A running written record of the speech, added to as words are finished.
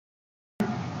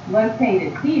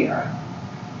located here.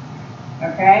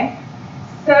 Okay?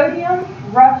 Sodium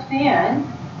rushed in.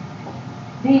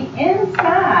 The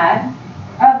inside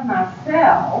of my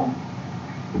cell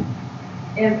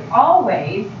is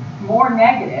always more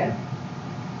negative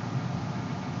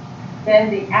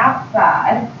than the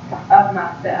outside of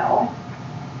my cell.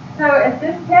 So in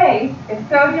this case, if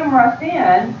sodium rushed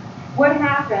in, what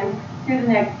happened to the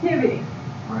negativity?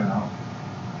 Ran out.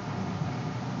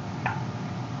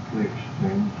 The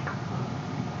exchange.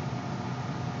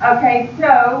 Okay,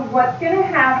 so what's going to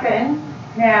happen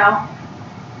now,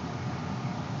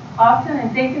 Austin, in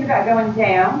thinking about going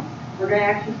down, we're going to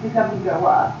actually see something go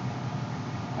up.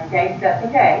 Okay, that's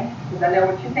okay, because I know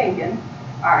what you're thinking.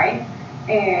 All right,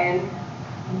 and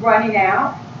running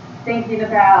out, thinking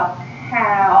about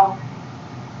how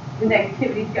the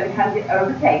negativity is going to kind of get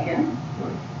overtaken.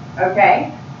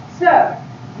 Okay, so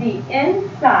the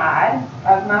inside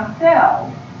of my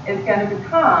cell is going to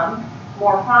become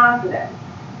more positive.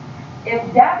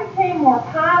 If that became more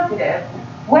positive,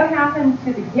 what happens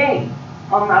to the gate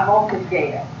on my voltage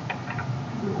gator?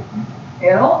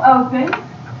 It'll open.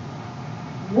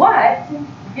 What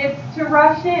gets to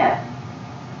rush in?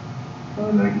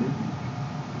 Negative.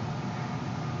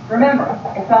 Remember,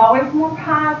 it's always more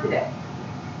positive.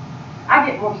 I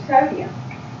get more sodium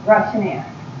rushing in.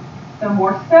 So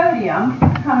more sodium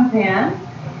comes in,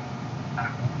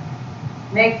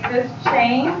 makes this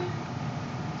change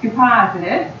to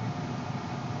positive.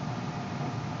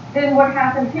 Then what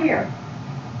happens here?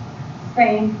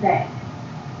 Same thing.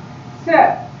 So,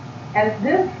 as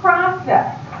this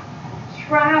process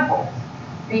travels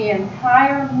the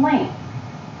entire length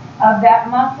of that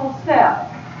muscle cell,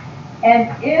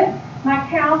 and if my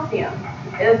calcium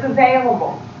is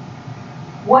available,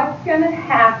 what's going to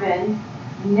happen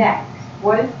next?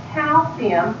 What is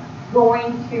calcium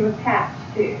going to attach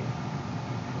to?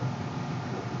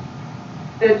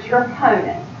 The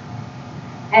troponin.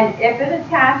 And if it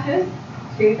attaches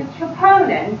to the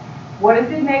troponin, what does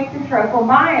it make the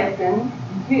tropomyosin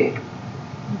do?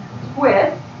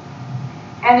 Twist.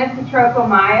 And if the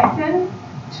tropomyosin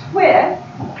twists,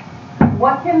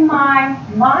 what can my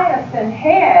myosin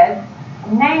head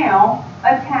now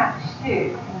attach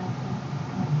to?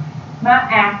 My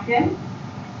actin,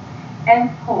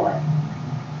 and pull it.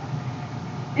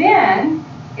 Then,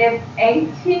 if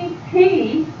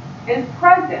ATP is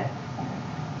present,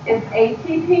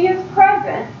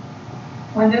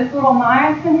 when this little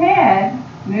myosin head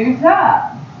moves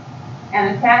up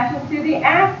and attaches to the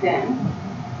actin,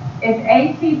 if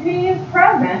ATP is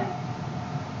present,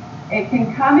 it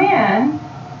can come in,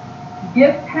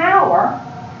 give power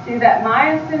to that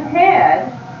myosin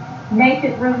head, make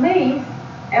it release,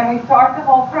 and we start the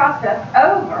whole process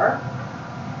over.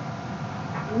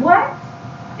 What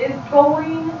is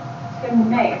going to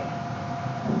make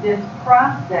this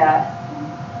process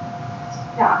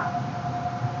stop?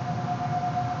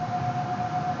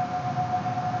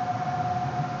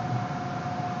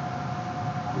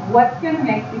 What's going to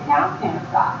make the calcium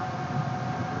stop?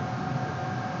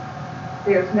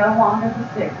 There's no longer the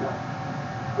signal,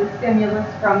 the stimulus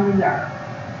from the nerve.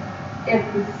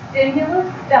 If the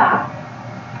stimulus stops,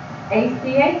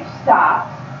 ACH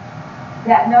stops,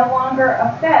 that no longer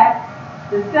affects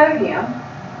the sodium,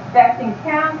 affecting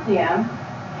calcium.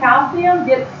 Calcium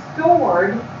gets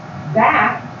stored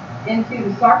back into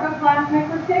the sarcoplasmic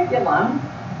reticulum.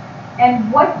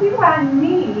 And what do I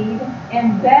need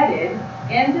embedded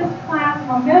in this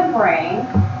plasma membrane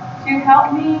to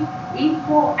help me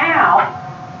equal out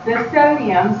the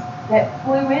sodiums that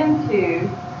flew into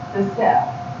the cell?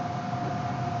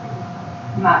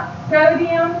 My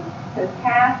sodium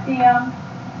potassium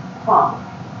pump.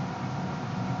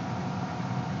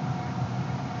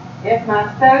 If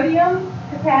my sodium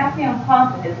potassium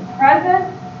pump is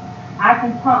present, I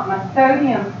can pump my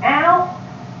sodium out,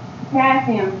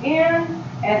 potassium in,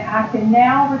 and I can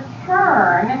now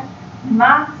return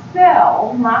my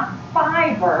cell, my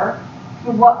fiber,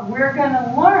 to what we're going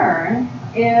to learn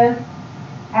is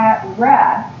at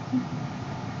rest,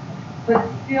 but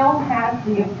still has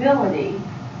the ability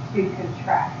to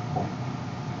contract.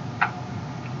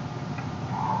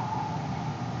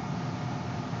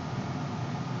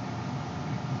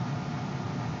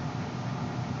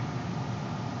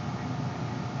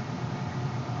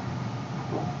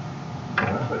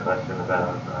 That's a question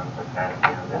about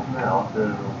potassium. Isn't it also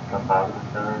a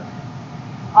positive charge?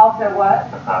 Also what?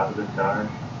 A positive charge?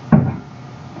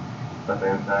 But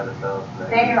inside the cells.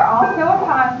 They are also a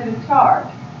positive charge.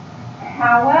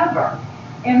 However,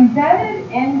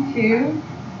 embedded into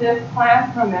this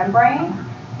plasma membrane,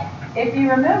 if you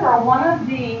remember, one of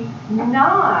the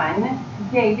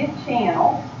non-gated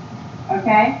channels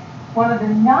Okay? One of the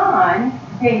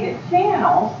non-gated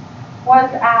channels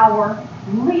was our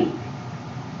leak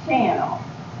channel.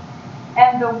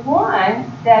 And the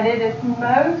one that it is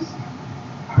most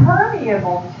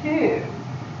permeable to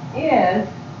is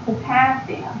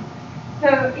potassium.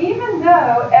 So even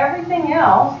though everything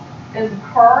else is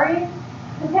occurring,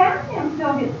 potassium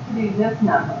still gets to do this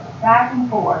number, back and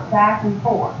forth, back and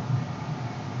forth.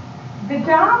 The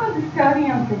job of the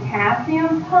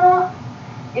sodium-potassium pump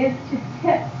is to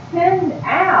send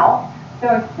out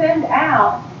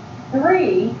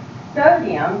 3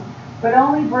 sodiums, but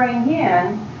only bring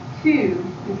in 2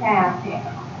 potassium.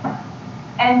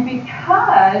 And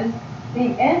because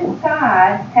the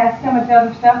inside has so much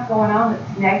other stuff going on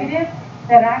that's negative,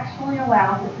 that actually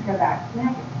allows it to go back to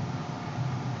negative.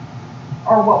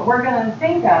 Or what we're going to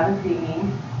think of as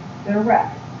being the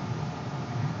rest.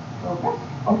 So let's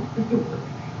open the door.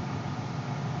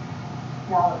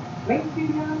 Now, it's way too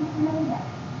young to know that.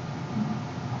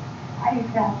 I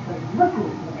used to actually listen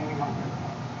to the man on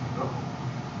this.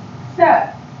 So,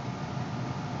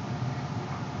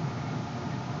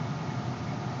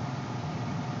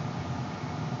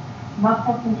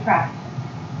 muscle contraction.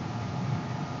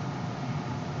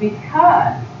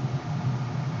 Because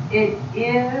it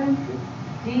is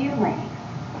dealing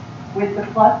with the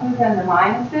pluses and the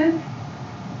minuses,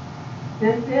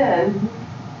 this is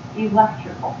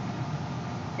electrical.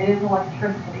 It is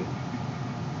electricity.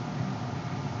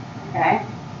 Okay?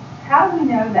 How do we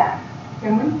know that?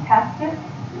 Can we test it?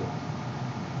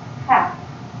 How?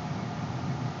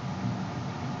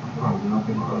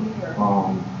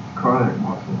 Cardiac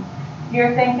muscle.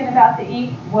 You're thinking about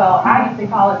the well, I used to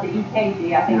call it the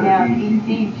EKG. I think now it's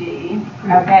ECG.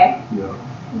 Okay? Yeah.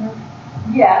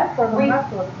 Yes. So the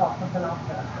muscle is called something else.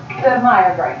 The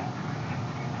myogram.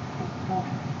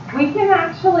 We can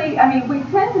actually, we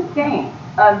tend to think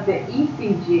of the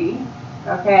ECG,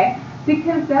 okay,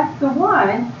 because that's the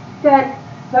one that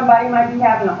somebody might be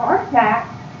having a heart attack.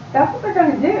 That's what they're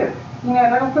going to do. You know,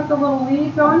 they're going to put the little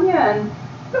leads on you and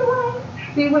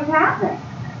see what's happening,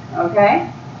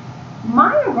 okay?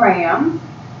 Myograms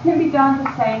can be done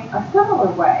a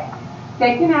similar way.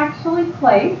 They can actually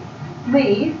place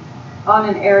leads on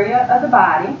an area of the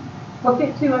body, hook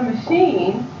it to a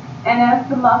machine, and as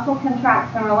the muscle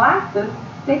contracts and relaxes,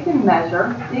 they can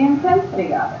measure the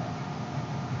intensity of it.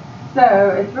 So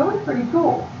it's really pretty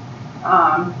cool.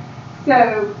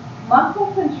 So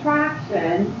muscle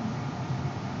contraction,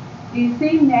 do you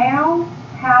see now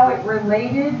how it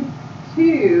related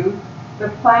to the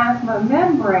plasma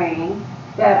membrane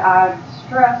that I've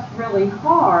stressed really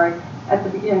hard at the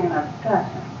beginning of the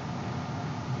session?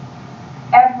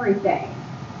 Everything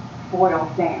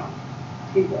boils down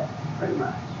to this, pretty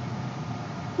much.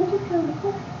 Which is kind of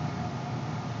cool.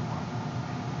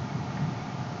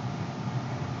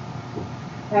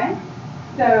 Okay,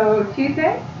 so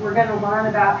Tuesday, we're going to learn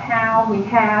about how we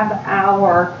have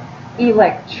our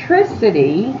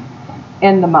electricity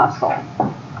in the muscle.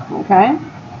 Okay,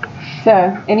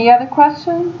 so any other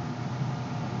questions?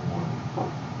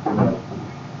 Like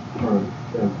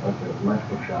an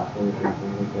electrical shock or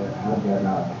something like that, how does that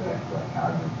not affect like how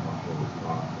your muscle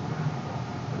responds?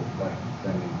 It's like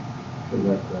sending, because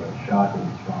like the shock is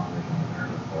stronger than the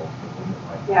nerve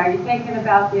pulse. Yeah, are you thinking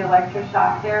about the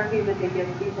electroshock therapy that they give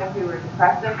people who are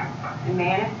depressive and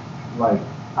manic? Like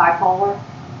bipolar?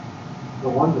 the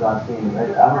ones that I've seen, I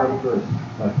don't know if it's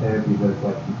like therapy, but it's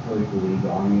like you place the leads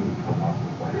on you and the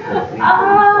muscles like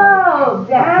oh,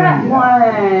 that one.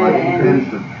 Like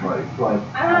instant, like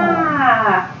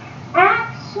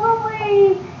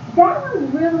actually, that was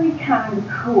really kind of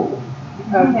cool.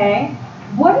 Okay,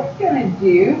 what it's going to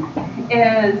do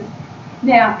is,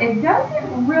 now it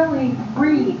doesn't really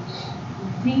reach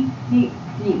deep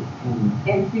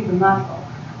into the muscle,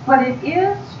 but it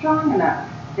is strong enough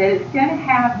that it's going to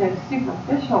have those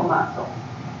superficial muscles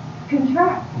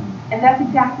contract, and that's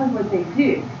exactly what they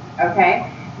do.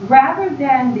 Okay, rather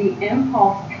than the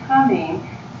impulse coming,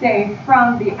 say,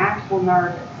 from the actual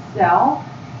nerve itself,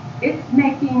 it's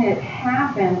making it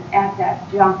happen at that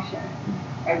junction.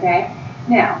 Okay,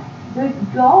 now the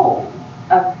goal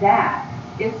of that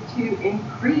is to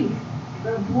increase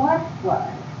the blood flow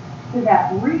to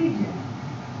that region,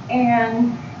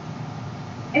 and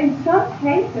in some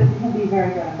cases it can be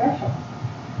very beneficial.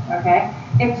 Okay,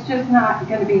 it's just not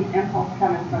going to be an impulse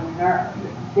coming from the nerve.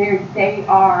 They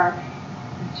are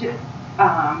just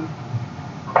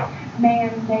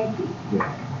man-making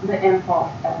the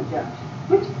impulse at the junction,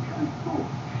 which is kind of cool.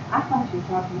 I thought you were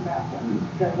talking about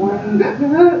the one, that's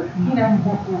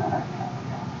not.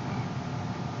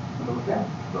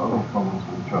 the other comments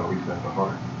when you try to reset the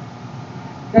heart.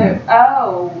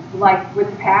 Oh, like with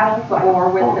the paddles or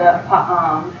with the,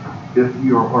 If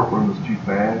your heart rhythm is too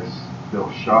fast,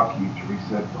 they'll shock you to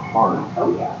reset the heart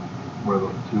oh yeah.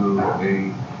 rhythm to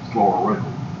a slower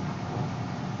rhythm.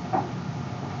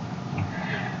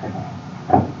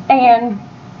 And,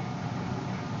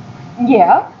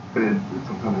 yeah, But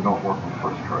sometimes they don't work on the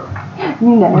first try.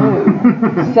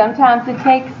 no. Sometimes it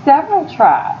takes several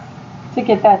tries to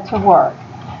get that to work.